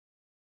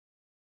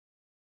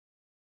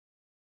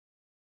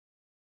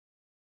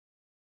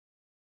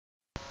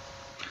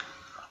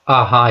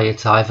Hi,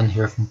 it's Ivan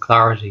here from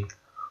Clarity.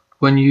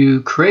 When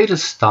you create a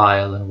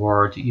style in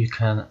Word, you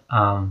can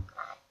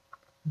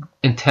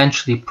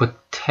intentionally put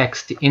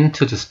text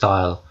into the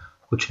style,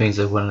 which means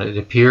that when it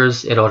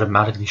appears, it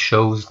automatically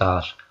shows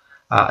that.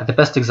 The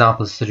best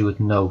example is to do with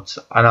notes,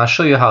 and I'll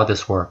show you how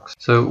this works.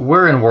 So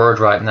we're in Word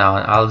right now,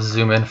 and I'll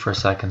zoom in for a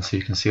second so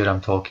you can see what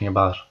I'm talking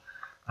about.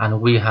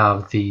 And we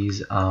have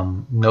these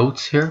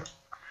notes here,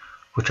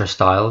 which are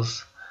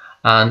styles.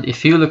 And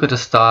if you look at the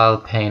style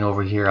pane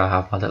over here, I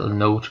have my little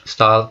note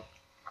style,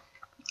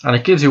 and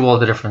it gives you all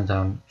the different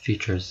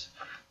features.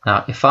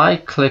 Now if I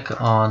click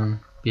on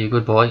be a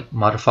good boy,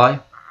 modify,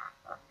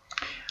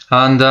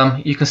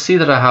 and you can see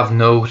that I have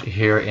note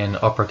here in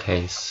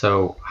uppercase.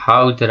 So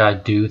how did I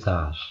do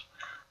that?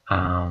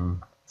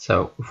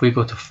 So if we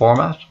go to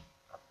format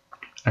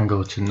and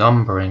go to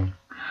numbering,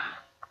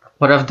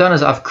 what I've done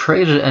is I've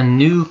created a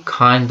new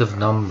kind of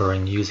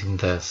numbering using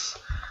this,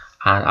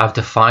 and I've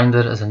defined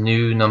it as a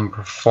new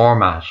number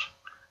format,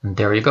 and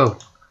there you go.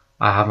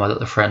 I have my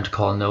little friend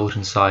called note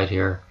inside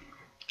here,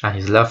 and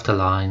he's left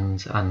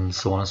aligned and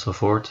so on and so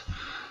forth.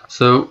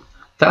 So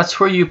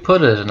that's where you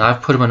put it, and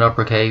I've put him in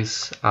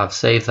uppercase. I've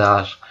saved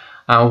that,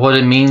 and what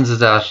it means is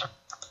that,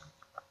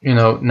 you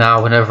know,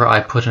 now whenever I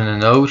put in a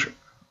note,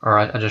 or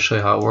I'll just show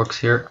you how it works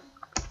here.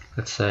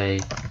 Let's say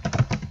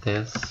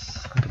this,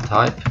 I can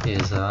type,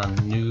 is a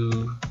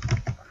new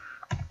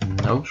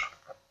note,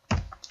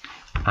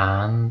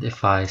 and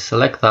if I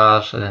select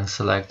that and then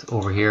select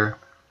over here,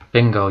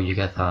 bingo, you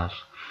get that.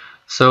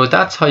 So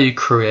that's how you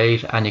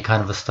create any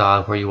kind of a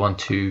style where you want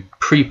to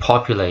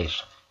pre-populate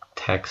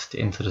text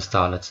into the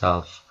style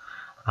itself.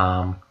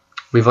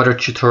 We have other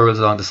tutorials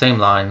along the same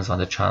lines on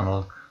the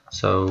channel,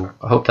 so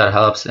I hope that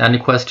helps. Any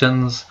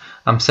questions,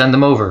 send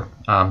them over.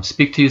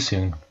 Speak to you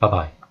soon. Bye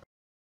bye.